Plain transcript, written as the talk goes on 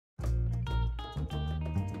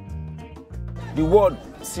The world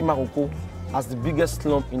sees Makoko as the biggest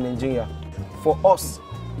slum in Nigeria. For us,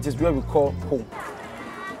 it is where we call home.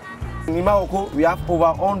 In Makoko, we have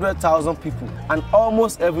over 100,000 people, and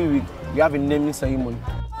almost every week we have a naming ceremony.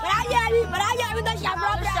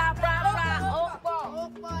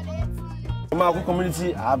 The Makoko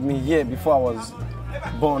community have been here before I was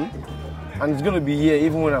born, and it's going to be here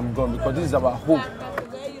even when I'm gone, because this is our home.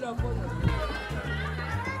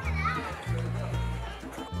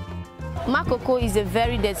 Makoko is a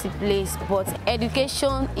very dirty place, but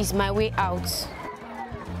education is my way out.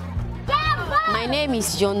 My name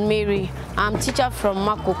is John Mary. I'm a teacher from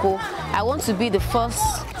Makoko. I want to be the first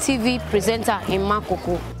TV presenter in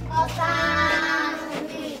Makoko.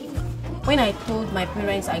 When I told my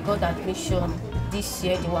parents I got admission this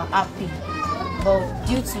year, they were happy. But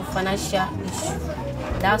due to financial issue,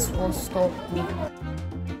 that's what stopped me.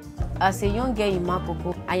 As a young girl in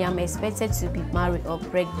Makoko, I am expected to be married or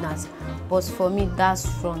pregnant, but for me, that's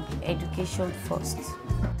from education first.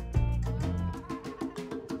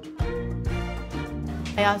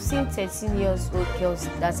 I have seen 13-year-old girls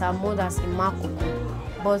that are mothers in Makoko,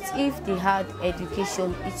 but if they had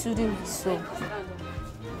education, it wouldn't be so.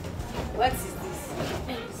 What is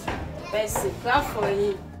this? Person, clap for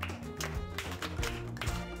him.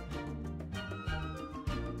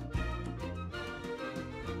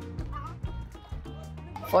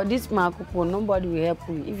 For this Makoko, nobody will help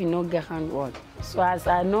you if you don't get handwork. So as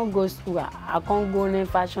I don't go to school, I can't go in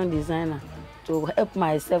fashion designer to help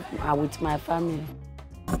myself and with my family.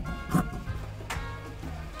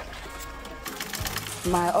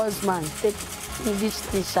 My husband take English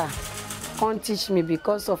teacher, can't teach me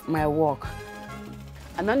because of my work.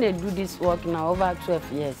 I don't do this work now over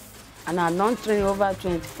 12 years, and I don't train over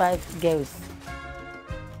 25 girls.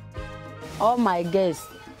 All my girls,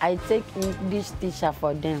 I take English teacher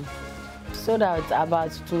for them, so that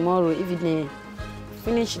about tomorrow, if they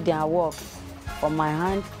finish their work for my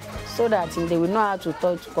hand, so that they will know how to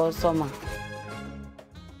talk to customer.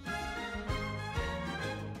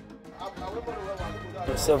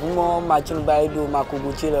 Several matching by do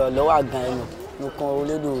Makoko lower gang, no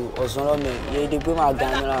control or son of me, ye de Puma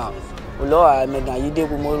gang, lower Megan, you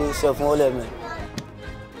did more self all of me.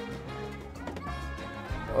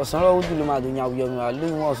 Or son of Dulumadunya,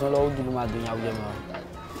 living was all Dulumadunya.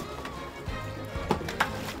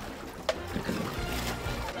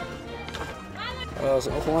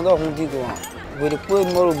 Who did go with the poor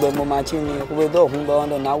moral bemo machine, who were dog who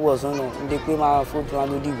bound and I was on the Puma foot to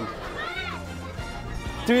Anudibu.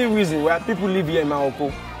 3 reasons why people live here in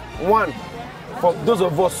Makoko. 1, for those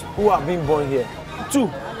of us who have been born here. 2,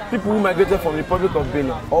 people who migrated from the Republic of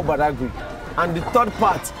Benin or Badagry. And the third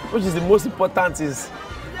part, which is the most important, is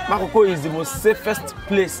Makoko is the most safest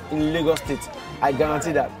place in Lagos State. I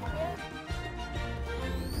guarantee that.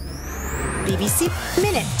 BBC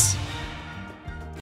Minute.